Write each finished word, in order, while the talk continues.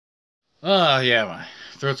Yeah, my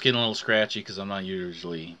throat's getting a little scratchy because I'm not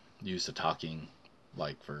usually used to talking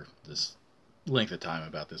like for this length of time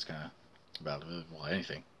about this kind of about well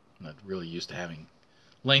anything. I'm not really used to having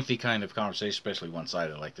lengthy kind of conversation, especially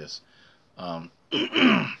one-sided like this. Um,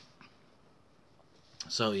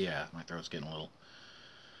 so yeah, my throat's getting a little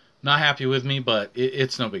not happy with me, but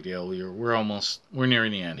it's no big deal. We're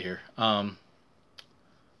nearing the end here. And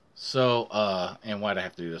why'd I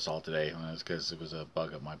have to do this all today? Well, it's because it was a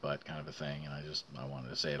bug up my butt kind of a thing, and I wanted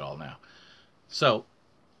to say it all now. So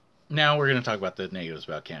now we're going to talk about the negatives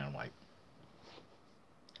about Canon White.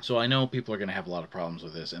 So I know people are going to have a lot of problems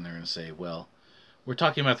with this, and they're going to say, well, we're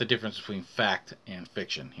talking about the difference between fact and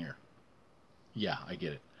fiction here. Yeah, I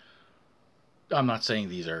get it. I'm not saying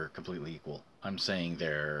these are completely equal. I'm saying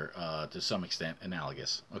they're, to some extent,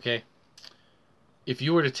 analogous. Okay? If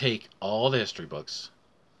you were to take all the history books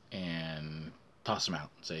and toss them out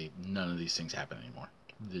and say none of these things happen anymore.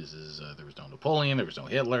 There was no Napoleon, there was no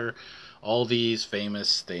Hitler, all these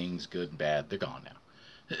famous things, good and bad, they're gone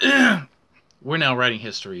now. We're now writing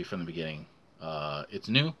history from the beginning. It's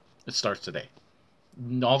new. It starts today.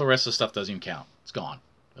 All the rest of the stuff doesn't even count. It's gone.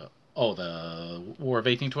 The War of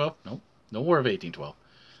 1812? Nope. No War of 1812.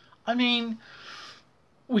 I mean,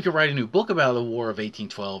 we could write a new book about the War of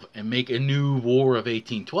 1812 and make a new War of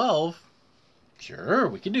 1812. Sure,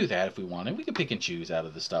 we could do that if we wanted. We could pick and choose out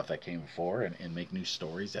of the stuff that came before and make new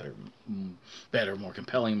stories that are better, more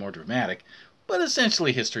compelling, more dramatic. But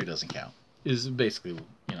essentially, history doesn't count. Is basically,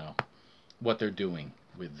 what they're doing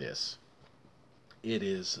with this. It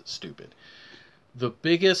is stupid. The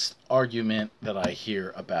biggest argument that I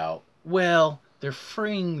hear about, well, they're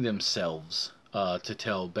freeing themselves to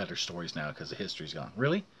tell better stories now because the history's gone.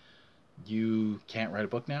 Really? You can't write a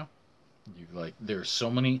book now? There's so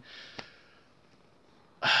many.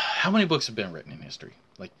 How many books have been written in history?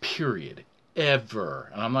 Like, period, ever.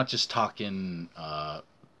 And I'm not just talking.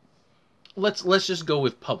 Let's just go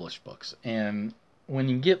with published books. And when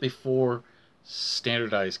you get before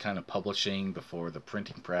standardized kind of publishing, before the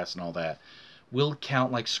printing press and all that, we'll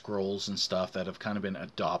count like scrolls and stuff that have kind of been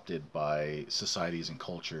adopted by societies and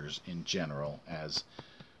cultures in general as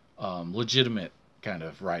legitimate kind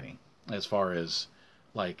of writing. As far as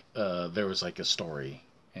there was like a story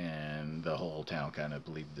and the whole town kind of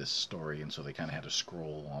believed this story, and so they kind of had a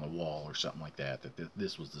scroll on a wall or something like that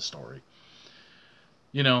this was the story.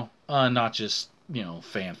 Not just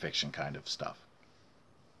fan fiction kind of stuff.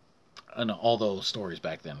 And although stories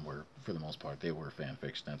back then were, for the most part, they were fan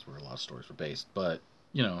fiction. That's where a lot of stories were based. But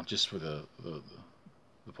just for the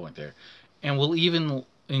point there, and we'll even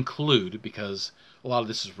include, because a lot of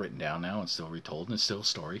this is written down now and still retold and it's still a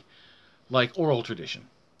story, like oral tradition,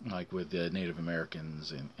 like with the Native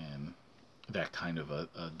Americans and that kind of a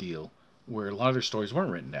deal, where a lot of their stories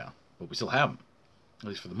weren't written down, but we still have them, at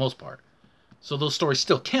least for the most part. So those stories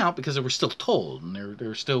still count because they were still told, and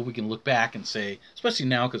they're still, we can look back and say, especially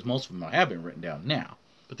now because most of them have been written down now,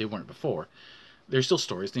 but they weren't before. They're still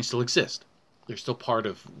stories, and they still exist. They're still part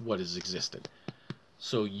of what has existed.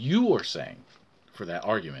 So you are saying, for that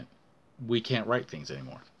argument, we can't write things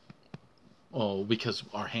anymore. Oh, because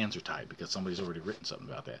our hands are tied, because somebody's already written something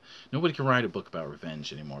about that. Nobody can write a book about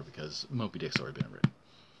revenge anymore because Moby Dick's already been written.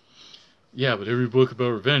 Yeah, but every book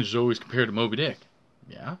about revenge is always compared to Moby Dick.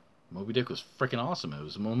 Yeah, Moby Dick was freaking awesome. It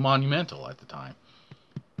was monumental at the time.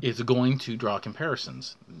 It's going to draw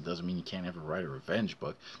comparisons. It doesn't mean you can't ever write a revenge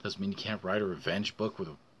book. It doesn't mean you can't write a revenge book with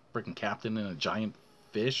a freaking captain and a giant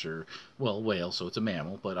fish or, well, whale, so it's a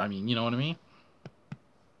mammal. But, I mean, you know what I mean?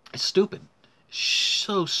 It's stupid.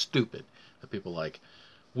 So stupid that people like,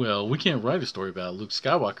 well, we can't write a story about Luke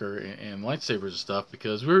Skywalker and lightsabers and stuff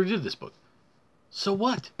because we already did this book. So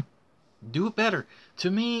what? Do it better. To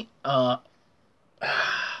me,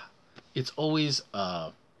 it's always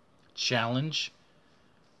a challenge,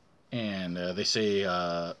 and they say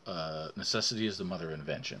necessity is the mother of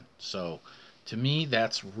invention. So to me,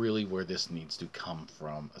 that's really where this needs to come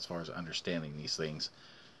from as far as understanding these things.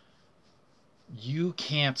 You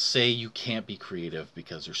can't say you can't be creative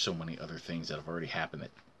because there's so many other things that have already happened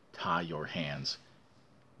that tie your hands.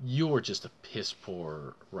 You're just a piss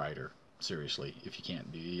poor writer. Seriously, if you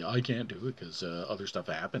can't be, I can't do it because other stuff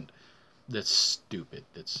happened. That's stupid.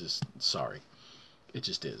 That's just, sorry. It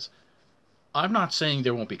just is. I'm not saying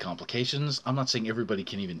there won't be complications. I'm not saying everybody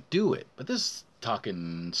can even do it. But this is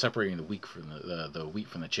talking separating the wheat from the wheat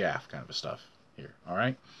from the chaff kind of stuff here. All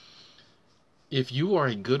right. If you are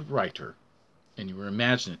a good writer and you are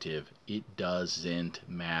imaginative, it doesn't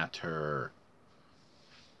matter.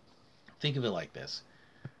 Think of it like this: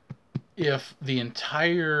 if the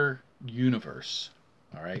entire universe,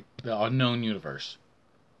 all right, the unknown universe,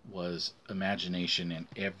 was imagination and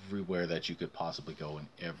everywhere that you could possibly go in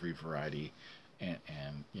every variety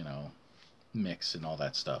and you know, mix and all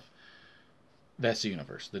that stuff. That's the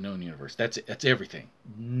universe, the known universe. That's everything.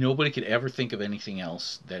 Nobody could ever think of anything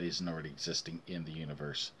else that isn't already existing in the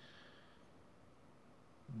universe.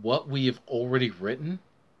 What we have already written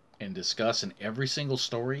and discussed in every single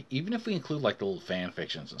story, even if we include like the little fan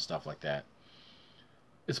fictions and stuff like that,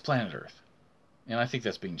 it's planet Earth. And I think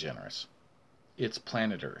that's being generous. It's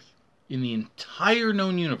planet Earth. In the entire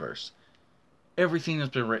known universe, everything that's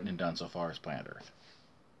been written and done so far is planet Earth.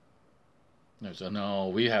 There's a no,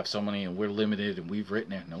 we have so many and we're limited and we've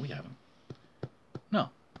written it. No, we haven't. No.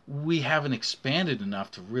 We haven't expanded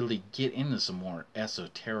enough to really get into some more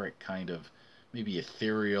esoteric kind of maybe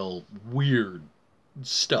ethereal, weird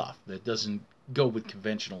stuff that doesn't go with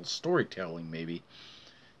conventional storytelling maybe.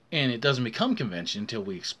 And it doesn't become convention until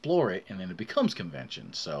we explore it and then it becomes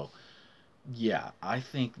convention. So yeah, I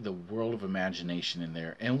think the world of imagination in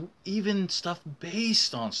there and even stuff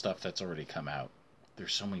based on stuff that's already come out.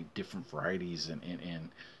 There's so many different varieties and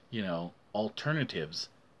you know, alternatives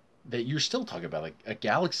that you're still talking about like a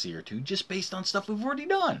galaxy or two just based on stuff we've already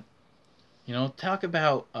done. You know, talk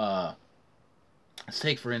about let's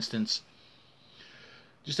take for instance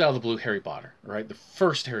just out of the blue Harry Potter, right? The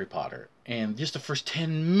first Harry Potter and just the first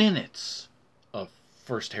 10 minutes of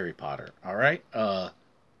first Harry Potter, all right?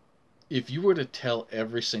 If you were to tell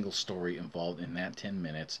every single story involved in that 10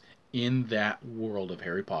 minutes in that world of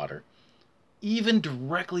Harry Potter, even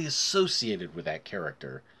directly associated with that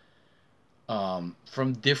character,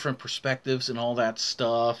 from different perspectives and all that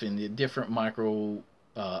stuff, and the different micro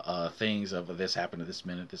things of this happened at this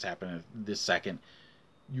minute, this happened at this second,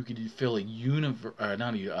 you could fill a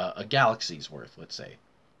a galaxy's worth, let's say,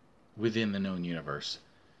 within the known universe,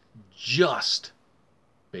 just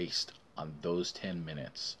based on those 10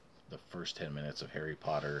 minutes, the first 10 minutes of Harry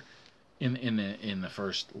Potter, in the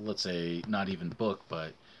first, let's say, not even book,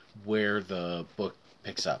 but where the book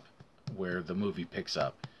picks up, where the movie picks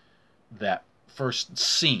up, that first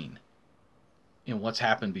scene and what's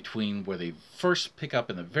happened between where they first pick up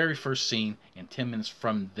in the very first scene and 10 minutes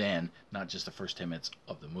from then, not just the first 10 minutes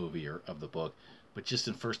of the movie or of the book, but just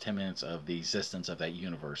in the first 10 minutes of the existence of that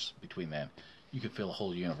universe between then. You can fill a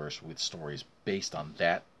whole universe with stories based on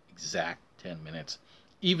that exact 10 minutes,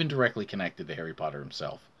 even directly connected to Harry Potter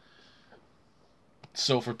himself.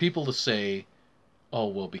 So for people to say, oh,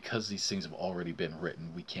 well, because these things have already been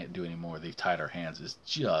written, we can't do any more, they've tied our hands, is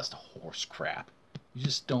just horse crap. You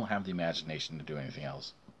just don't have the imagination to do anything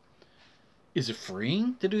else. Is it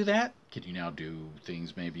freeing to do that? Can you now do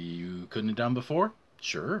things maybe you couldn't have done before?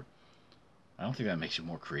 Sure. I don't think that makes you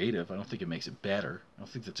more creative. I don't think it makes it better. I don't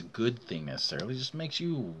think that's a good thing necessarily. It just makes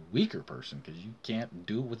you a weaker person because you can't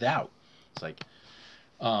do it without. It's like,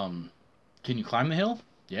 can you climb the hill?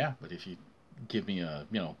 Yeah, but if you give me a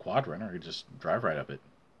quad runner, I could just drive right up it.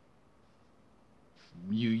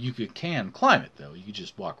 You can climb it though. You could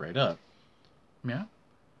just walk right up. Yeah.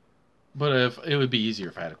 But if it would be easier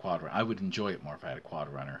if I had a quad runner. I would enjoy it more if I had a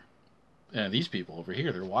quad runner. And these people over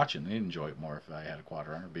here, they're watching. They'd enjoy it more if I had a quad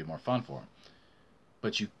runner. It'd be more fun for them.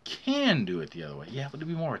 But you can do it the other way. Yeah, but it'd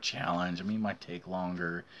be more a challenge. I mean, it might take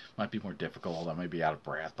longer. Might be more difficult. I might be out of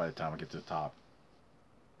breath by the time I get to the top.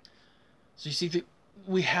 So you see,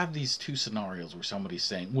 we have these two scenarios where somebody's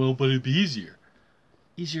saying, well, but it'd be easier.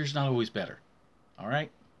 Easier is not always better. All right?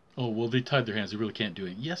 Oh, well, they tied their hands. They really can't do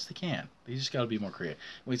it. Yes, they can. They just got to be more creative.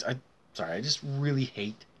 Anyways, I just really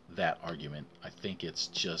hate that argument. I think it's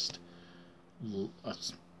just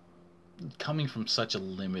coming from such a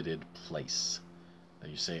limited place that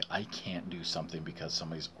you say, I can't do something because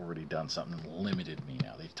somebody's already done something and limited me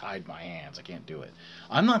now. They've tied my hands. I can't do it.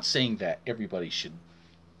 I'm not saying that everybody should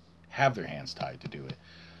have their hands tied to do it.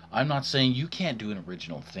 I'm not saying you can't do an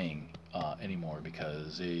original thing anymore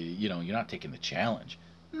because, you're not taking the challenge.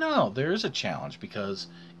 No, there is a challenge because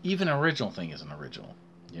even an original thing isn't original.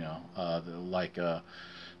 What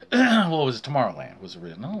was it? Tomorrowland was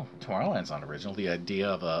original. No, Tomorrowland's not original. The idea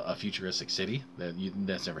of a futuristic city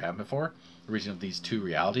that's never happened before. The origin of these two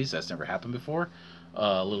realities, that's never happened before.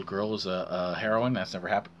 A little girl was a heroine, that's never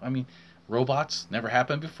happened. I mean, robots never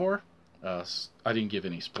happened before. I didn't give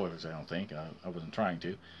any spoilers, I don't think. I wasn't trying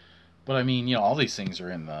to. But I mean, all these things are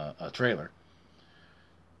in the trailer.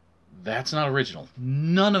 That's not original.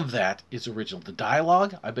 None of that is original. The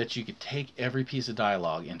dialogue, I bet you could take every piece of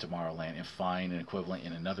dialogue in Tomorrowland and find an equivalent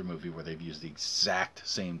in another movie where they've used the exact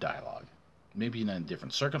same dialogue. Maybe in a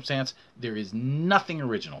different circumstance. There is nothing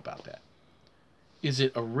original about that. Is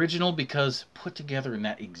it original because put together in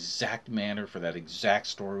that exact manner for that exact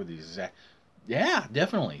story with the exact... Yeah,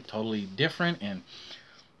 definitely. Totally different. And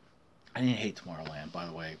I didn't hate Tomorrowland, by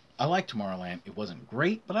the way. I liked Tomorrowland. It wasn't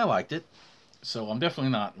great, but I liked it. So I'm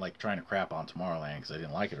definitely not like trying to crap on Tomorrowland because I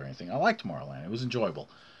didn't like it or anything. I liked Tomorrowland. It was enjoyable.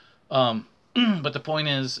 Um, but the point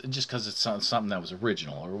is, just because it's something that was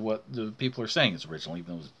original, or what the people are saying is original, even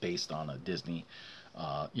though it was based on a Disney,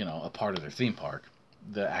 a part of their theme park,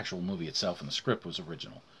 the actual movie itself and the script was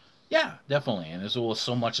original. Yeah, definitely. And there's always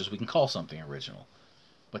so much as we can call something original.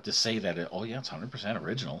 But to say that, oh yeah, it's 100%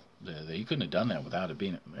 original, you couldn't have done that without it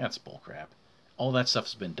being, that's bullcrap. All that stuff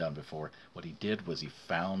has been done before. What he did was he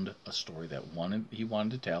found a story that he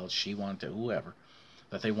wanted to tell, she wanted to, whoever,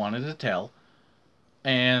 that they wanted to tell,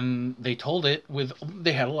 and they told it with,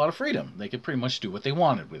 they had a lot of freedom. They could pretty much do what they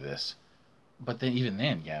wanted with this. But then, even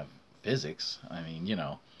then, you have physics. I mean,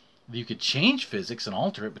 you could change physics and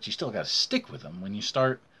alter it, but you still got to stick with them. When you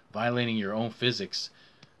start violating your own physics,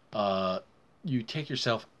 you take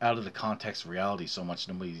yourself out of the context of reality so much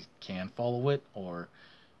nobody can follow it or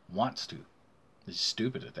wants to. It's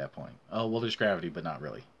stupid at that point. Oh, well, there's gravity, but not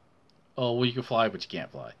really. Oh, well, you can fly, but you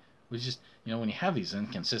can't fly. It's just, when you have these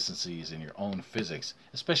inconsistencies in your own physics,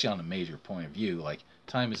 especially on a major point of view, like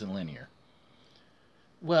time isn't linear.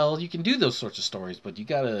 Well, you can do those sorts of stories, but you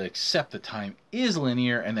gotta accept that time is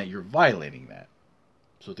linear and that you're violating that.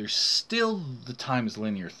 So there's still the time is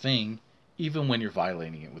linear thing, even when you're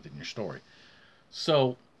violating it within your story.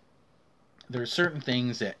 So there are certain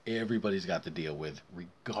things that everybody's got to deal with,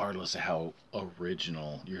 regardless of how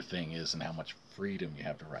original your thing is and how much freedom you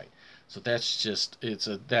have to write. So that's just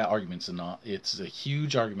that argument's it's a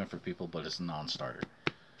huge argument for people, but it's a non-starter.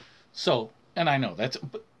 So, and I know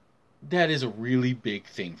that is a really big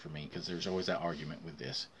thing for me because there's always that argument with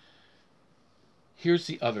this. Here's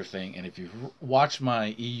the other thing, and if you've watched my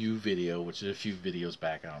EU video, which is a few videos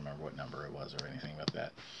back, I don't remember what number it was or anything about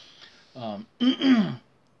that.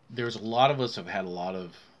 There's a lot of us have had a lot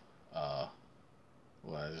of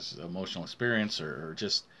emotional experience, or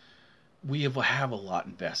just we have a lot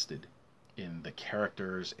invested in the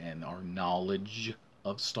characters and our knowledge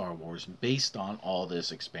of Star Wars based on all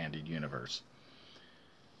this expanded universe.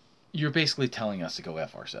 You're basically telling us to go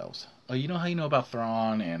F ourselves. Oh, you know how you know about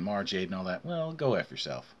Thrawn and Mara Jade and all that? Well, go F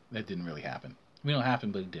yourself. That didn't really happen. We know it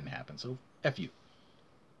happened, but it didn't happen. So F you.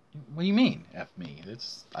 What do you mean, F me?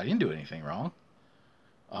 I didn't do anything wrong.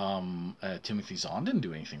 Timothy Zahn didn't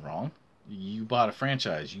do anything wrong. You bought a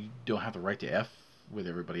franchise. You don't have the right to F with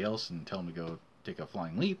everybody else and tell them to go take a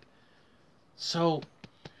flying leap. So,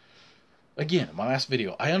 again, my last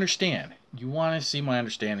video, I understand. You want to see my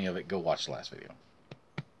understanding of it, go watch the last video.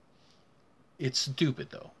 It's stupid,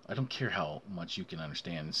 though. I don't care how much you can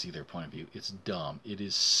understand and see their point of view. It's dumb. It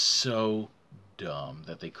is so dumb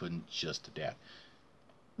that they couldn't just adapt.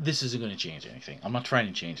 This isn't going to change anything. I'm not trying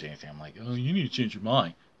to change anything. I'm like, oh, you need to change your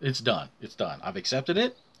mind. It's done. It's done. I've accepted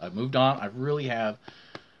it. I've moved on. I really have,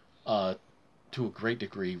 to a great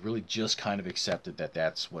degree, really just kind of accepted that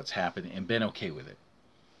that's what's happened and been okay with it.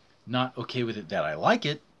 Not okay with it that I like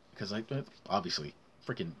it, because I obviously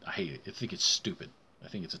freaking I hate it. I think it's stupid. I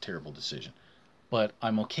think it's a terrible decision. But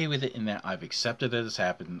I'm okay with it in that I've accepted that it's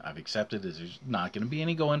happened. I've accepted that there's not going to be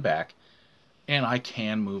any going back. And I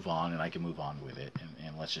can move on, and I can move on with it.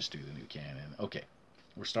 And let's just do the new canon. Okay,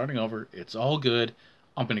 we're starting over. It's all good.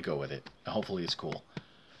 I'm going to go with it. Hopefully it's cool.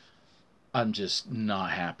 I'm just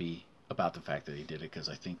not happy about the fact that they did it, because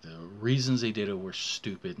I think the reasons they did it were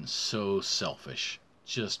stupid and so selfish.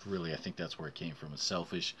 Just really, I think that's where it came from. It's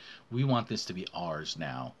selfish. We want this to be ours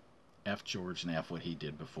now. F George and F what he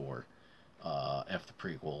did before. F the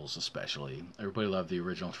prequels especially. Everybody loved the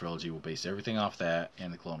original trilogy. We'll base everything off that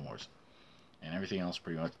and the Clone Wars. And everything else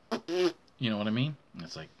pretty much, you know what I mean?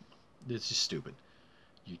 It's like, it's just stupid.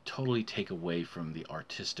 You totally take away from the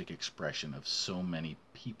artistic expression of so many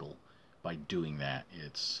people by doing that.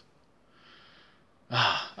 It's,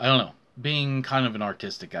 I don't know. Being kind of an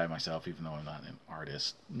artistic guy myself, even though I'm not an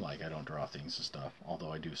artist, like I don't draw things and stuff,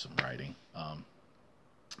 although I do some writing.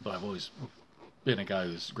 But I've always been a guy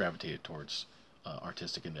who's gravitated towards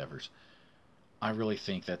artistic endeavors. I really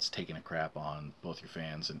think that's taking a crap on both your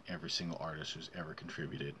fans and every single artist who's ever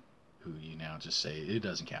contributed, who you now just say it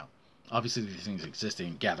doesn't count. Obviously, these things exist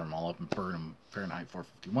and gather them all up and burn them Fahrenheit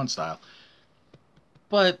 451 style,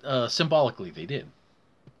 but symbolically they did.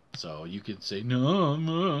 So you could say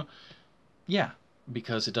no, yeah,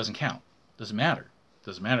 because it doesn't count. Doesn't matter.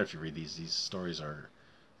 Doesn't matter if you read these. These stories are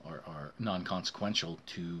non-consequential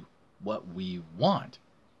to what we want.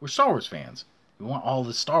 We're Star Wars fans. We want all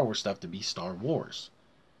this Star Wars stuff to be Star Wars.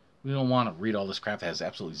 We don't want to read all this crap that has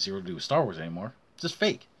absolutely zero to do with Star Wars anymore. It's just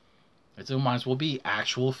fake. It might as well be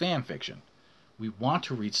actual fan fiction. We want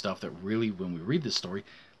to read stuff that really, when we read this story,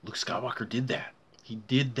 Luke Skywalker did that. He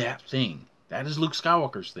did that thing. That is Luke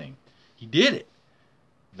Skywalker's thing. he did it.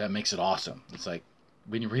 That makes it awesome. It's like,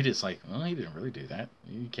 when you read it, it's like, well, he didn't really do that.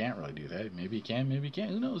 You can't really do that. Maybe he can, maybe he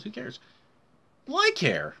can't. Who knows? Who cares? Well, I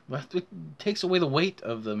care. It takes away the weight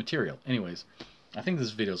of the material. Anyways, I think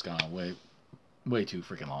this video's gone way too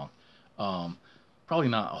freaking long. Probably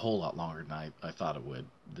not a whole lot longer than I thought it would,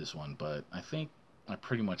 this one, but I think I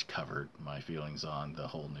pretty much covered my feelings on the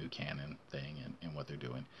whole new Canon thing and what they're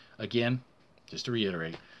doing. Again, just to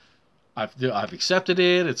reiterate, I've accepted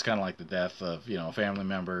it. It's kind of like the death of, a family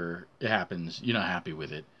member. It happens. You're not happy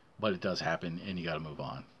with it, but it does happen, and you got to move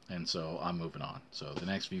on. And so I'm moving on. So the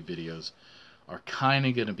next few videos are kind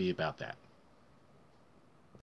of going to be about that.